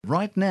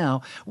right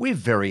now, we're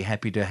very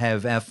happy to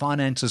have our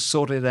finances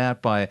sorted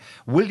out by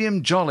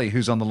William Jolly,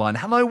 who's on the line.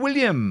 Hello,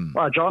 William.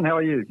 Hi, John. How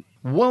are you?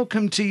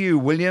 Welcome to you,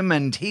 William,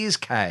 and here's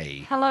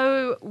Kay.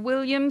 Hello,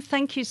 William.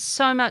 Thank you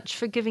so much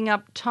for giving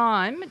up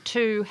time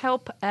to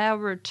help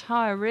our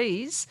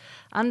retirees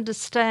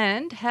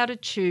understand how to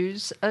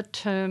choose a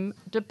term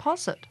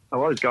deposit.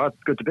 Hello, guys.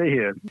 Good to be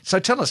here. So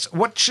tell us,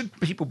 what should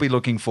people be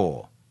looking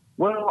for?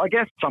 Well, I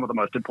guess some of the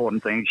most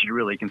important things you should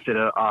really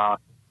consider are,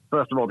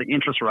 first of all, the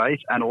interest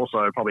rate and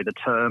also probably the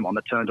term on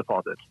the term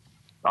deposit.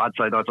 I'd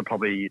say those are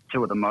probably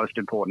two of the most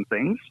important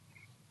things.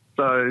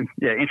 So,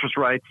 yeah, interest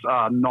rates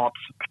are not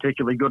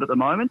particularly good at the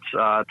moment.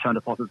 Term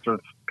deposits have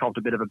copped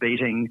a bit of a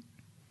beating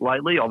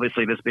lately.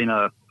 Obviously, there's been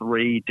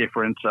three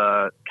different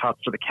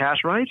cuts to the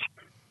cash rate.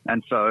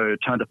 And so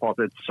term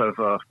deposits have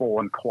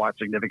fallen quite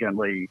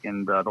significantly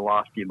in the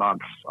last few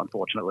months,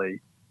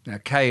 unfortunately. Now,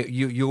 Kay,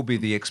 you'll be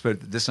the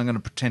expert at this. I'm going to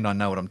pretend I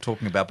know what I'm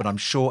talking about, but I'm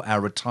sure our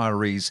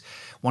retirees,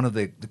 one of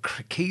the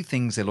key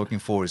things they're looking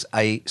for is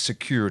A,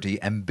 security,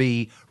 and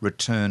B,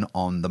 return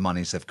on the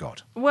monies they've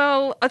got.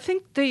 Well, I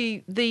think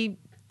the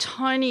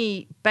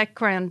tiny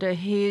backgrounder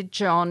here,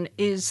 John,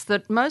 is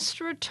that most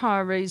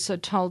retirees are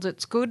told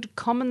it's good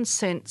common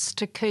sense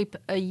to keep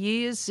a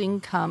year's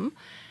income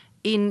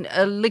in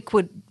a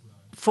liquid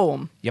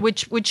form, Yep.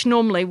 which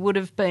normally would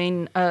have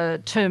been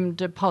term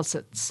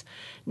deposits.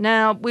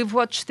 Now, we've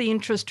watched the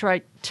interest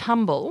rate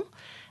tumble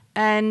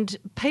and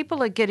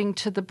people are getting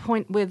to the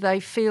point where they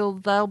feel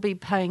they'll be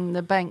paying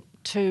the bank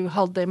to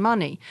hold their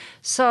money.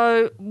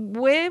 So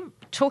we're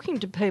talking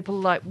to people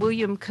like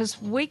William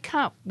because we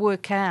can't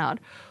work out.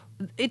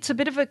 It's a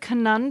bit of a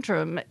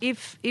conundrum.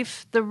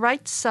 If the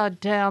rates are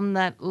down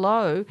that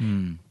low,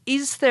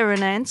 is there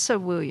an answer,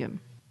 William?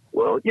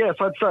 Well, yes,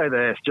 I'd say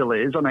there still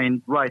is. I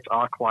mean, rates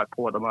are quite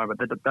poor at the moment.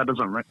 That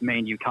doesn't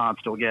mean you can't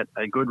still get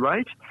a good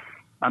rate.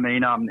 I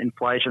mean,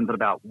 inflation's at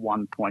about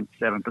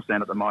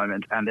 1.7% at the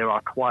moment, and there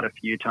are quite a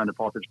few term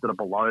deposits that are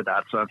below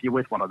that. So if you're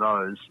with one of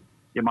those,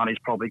 your money's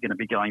probably going to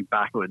be going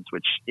backwards,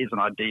 which isn't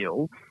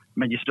ideal. I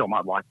mean, you still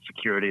might like the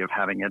security of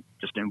having it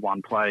just in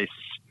one place.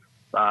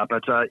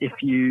 But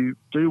if you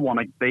do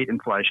want to beat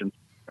inflation,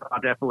 there are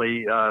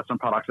definitely some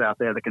products out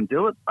there that can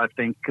do it. I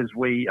think because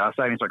we,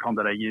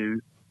 savings.com.au,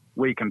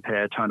 we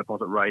compare term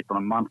deposit rates on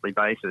a monthly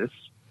basis.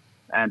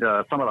 And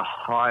some of the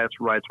highest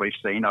rates we've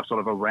seen are sort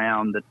of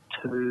around the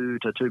 2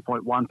 to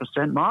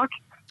 2.1% mark.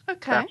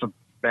 Okay. That's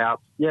about,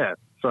 yeah.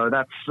 So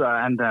that's,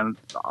 and then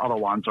other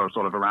ones are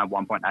sort of around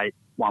 1.8,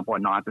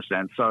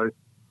 1.9%. So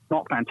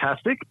not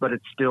fantastic, but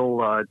it's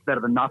still it's better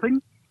than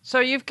nothing. So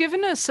you've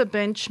given us a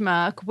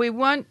benchmark. We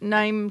won't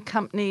name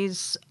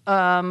companies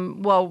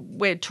while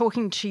we're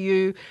talking to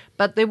you,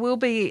 but there will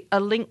be a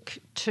link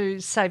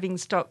to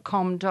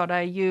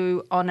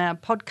savings.com.au on our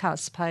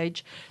podcast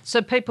page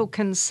so people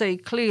can see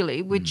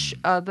clearly which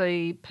are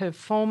the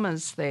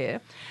performers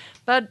there.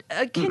 But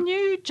can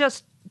you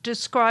just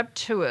describe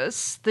to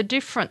us the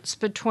difference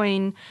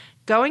between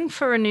going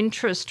for an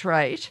interest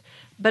rate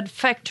but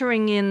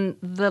factoring in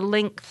the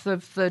length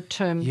of the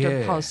term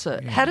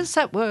deposit? How does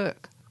that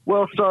work?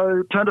 Well,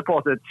 so term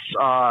deposits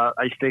are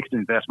a fixed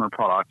investment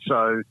product.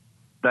 So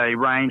they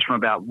range from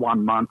about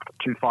 1 month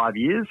to 5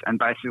 years. And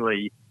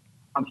basically,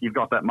 once you've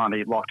got that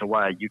money locked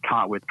away, you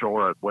can't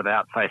withdraw it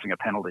without facing a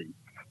penalty.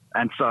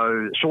 And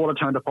so shorter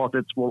term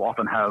deposits will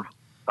often have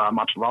a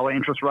much lower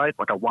interest rate,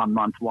 like a 1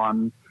 month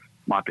one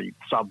might be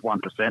sub 1%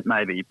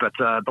 maybe. But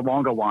the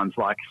longer ones,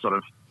 like sort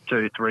of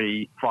 2,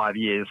 3, 5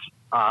 years,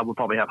 will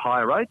probably have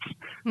higher rates.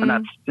 And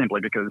that's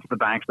simply because the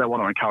banks, they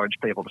want to encourage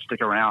people to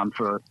stick around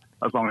for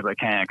as long as they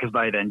can, because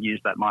they then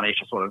use that money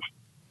to sort of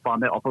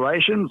fund their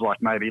operations,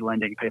 like maybe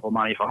lending people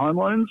money for home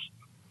loans.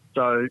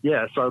 So,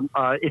 yeah,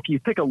 if you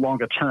pick a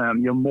longer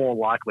term, you're more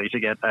likely to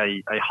get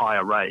a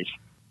higher rate.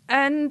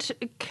 And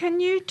can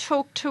you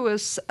talk to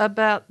us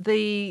about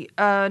the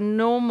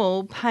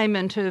normal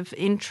payment of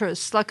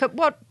interest? Like at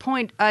what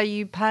point are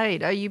you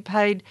paid? Are you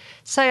paid,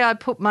 say I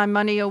put my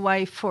money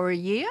away for a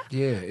year?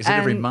 Yeah, is it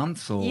every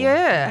month? Or?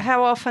 Yeah,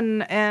 how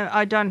often?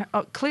 I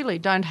clearly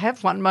don't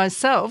have one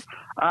myself.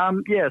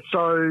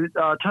 So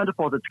term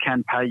deposits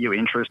can pay you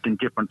interest in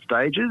different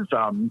stages.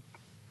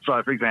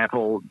 So, for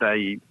example,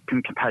 they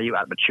can pay you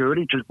at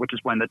maturity, which is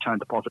when the term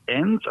deposit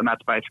ends, and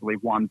that's basically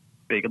one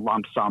big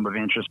lump sum of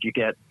interest you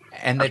get.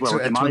 And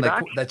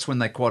that's when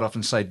they quite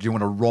often say, do you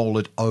want to roll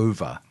it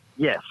over?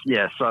 Yes.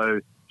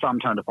 So some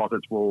term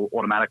deposits will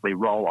automatically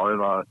roll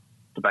over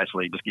to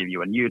basically just give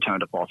you a new term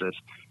deposit,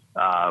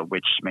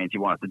 which means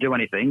you won't have to do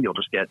anything. You'll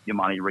just get your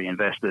money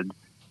reinvested.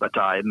 But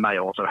it may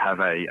also have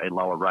a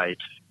lower rate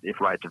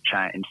if rates have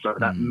changed. So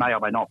that may or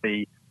may not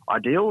be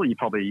ideal. You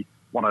probably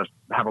want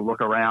to have a look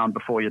around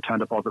before your term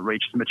deposit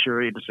reaches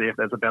maturity to see if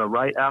there's a better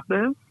rate out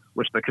there,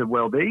 which there could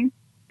well be.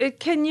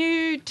 Can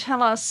you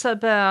tell us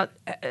about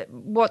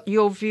what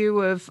your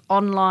view of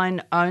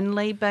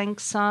online-only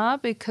banks are?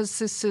 Because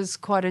this is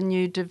quite a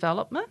new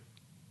development.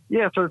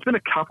 Yeah, so there's been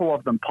a couple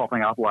of them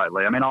popping up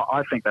lately. I mean,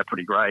 I think they're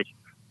pretty great,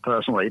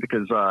 personally,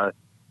 because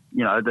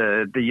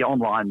the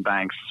online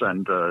banks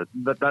and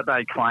that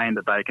they claim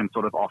that they can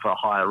sort of offer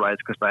higher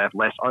rates because they have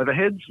less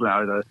overheads.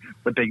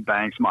 The big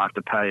banks might have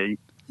to pay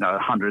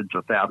hundreds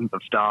of thousands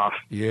of staff.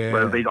 Yeah,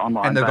 whereas these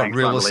online and they've got banks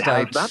real don't really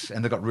have estate, that.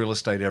 and they've got real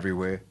estate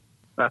everywhere.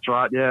 That's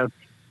right. Yeah.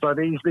 So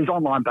these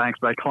online banks,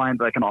 they claim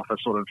they can offer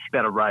sort of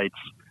better rates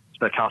to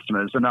their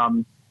customers.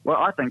 And well,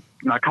 I think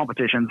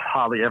competition's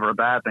hardly ever a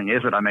bad thing,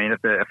 is it? I mean,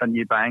 if a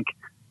new bank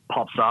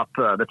pops up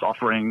that's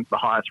offering the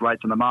highest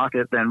rates in the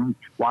market, then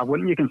why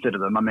wouldn't you consider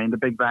them? I mean, the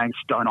big banks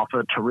don't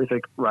offer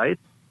terrific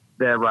rates.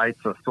 Their rates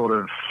are sort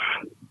of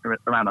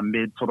around a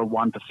mid sort of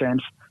 1%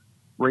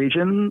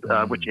 region,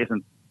 which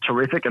isn't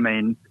terrific. I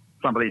mean,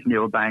 some of these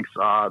newer banks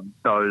are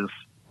those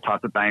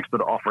types of banks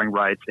that are offering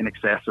rates in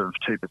excess of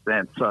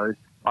 2%. So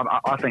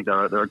I think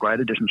they're a great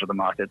addition to the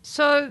market.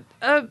 So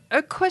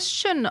a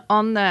question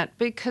on that,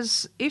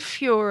 because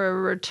if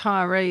you're a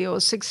retiree or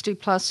 60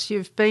 plus,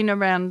 you've been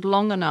around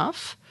long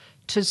enough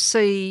to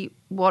see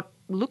what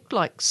looked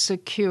like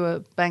secure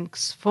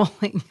banks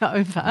falling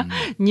over,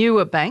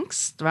 newer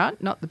banks,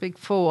 right, not the big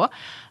four.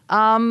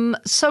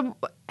 So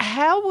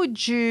how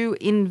would you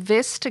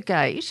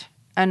investigate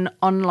an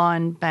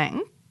online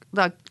bank,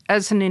 like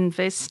as an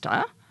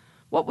investor?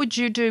 What would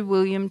you do,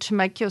 William, to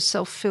make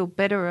yourself feel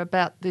better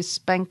about this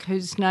bank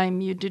whose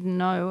name you didn't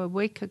know a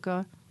week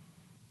ago?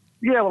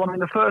 Yeah, well, I mean,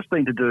 the first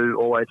thing to do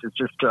always is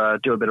just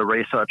do a bit of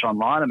research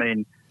online. I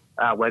mean,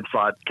 our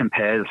website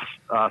compares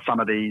some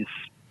of these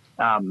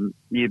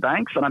new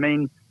banks. And I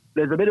mean,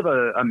 there's a bit of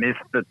a myth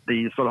that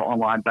these sort of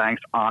online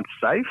banks aren't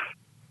safe.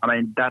 I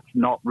mean, that's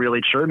not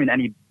really true. I mean,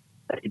 any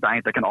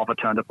bank that can offer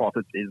term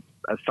deposits is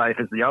as safe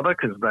as the other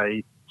because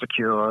they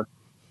secure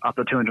up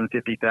to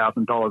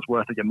 $250,000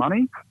 worth of your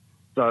money.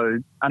 So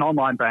an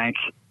online bank,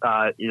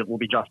 it will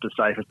be just as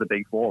safe as the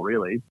big four,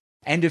 really.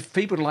 And if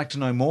people would like to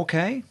know more,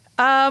 Kay?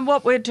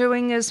 What we're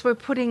doing is we're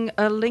putting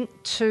a link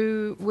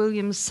to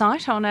William's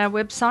site on our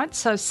website,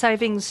 so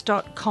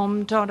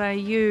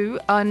savings.com.au,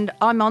 and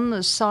I'm on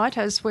the site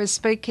as we're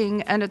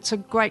speaking, and it's a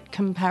great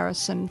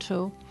comparison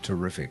tool.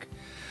 Terrific.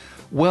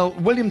 Well,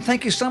 William,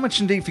 thank you so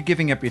much indeed for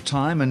giving up your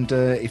time. And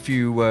if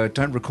you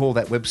don't recall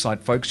that website,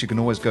 folks, you can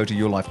always go to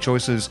Your Life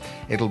Choices.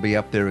 It'll be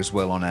up there as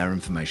well on our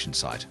information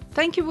site.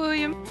 Thank you,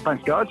 William.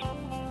 Thanks, guys.